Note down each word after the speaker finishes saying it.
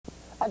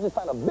I just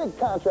signed a big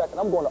contract, and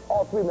I'm going to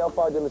all 3 Mel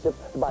Farr dealerships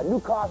to buy new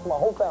cars for my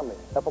whole family.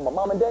 And for my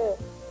mom and dad.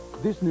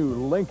 This new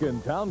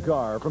Lincoln Town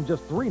Car from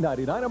just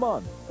 $399 a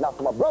month. Now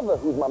for my brother,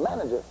 who's my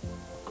manager.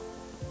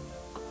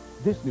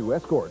 This new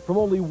Escort from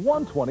only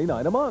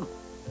 $129 a month.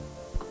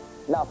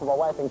 Now for my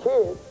wife and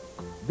kids.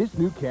 This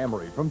new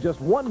Camry from just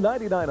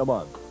 $199 a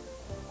month.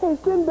 Hey,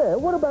 Sinbad,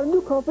 what about a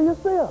new car for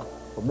yourself?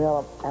 Well,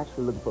 Mel, I'm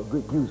actually looking for a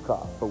good used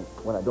car for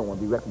when I don't want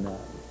to be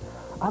recognized.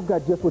 I've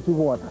got just what you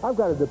want. I've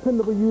got a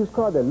dependable used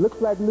car that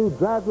looks like new,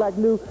 drives like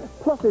new,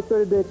 plus a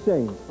 30-day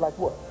exchange. Like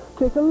what?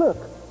 Take a look.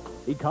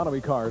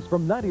 Economy cars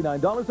from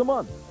 $99 a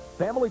month.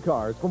 Family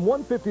cars from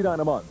 $159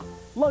 a month.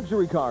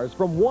 Luxury cars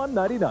from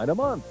 $199 a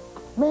month.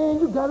 Man,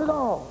 you got it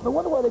all. No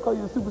wonder why they call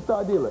you the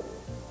superstar dealer.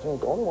 You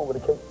ain't the only one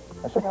with a cake.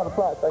 Now show me how to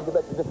fly so I can get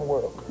back to a different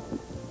world.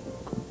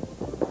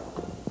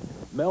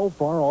 Mel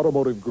Farr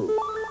Automotive Group.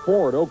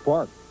 Ford Oak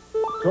Park.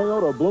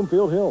 Toyota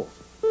Bloomfield Hills.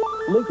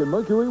 Lincoln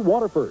Mercury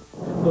Waterford.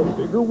 The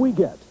bigger we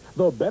get,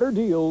 the better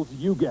deals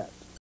you get.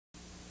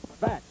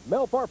 Fact,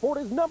 Mel Farr Ford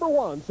is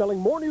 #1, selling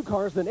more new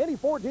cars than any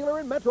Ford dealer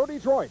in Metro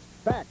Detroit.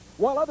 Fact,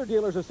 while other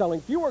dealers are selling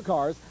fewer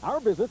cars, our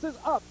business is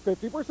up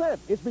 50%.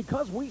 It's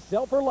because we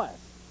sell for less.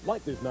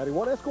 Like this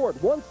 91 Escort,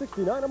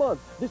 $169 a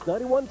month. This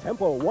 91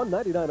 Tempo,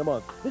 $199 a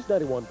month. This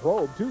 91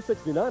 Probe,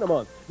 $269 a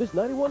month. This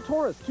 91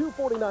 Taurus,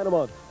 $249 a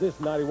month. This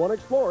 91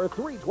 Explorer,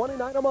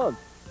 $329 a month.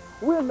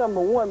 We're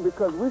 #1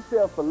 because we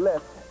sell for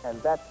less, and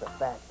that's a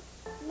fact.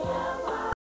 Mel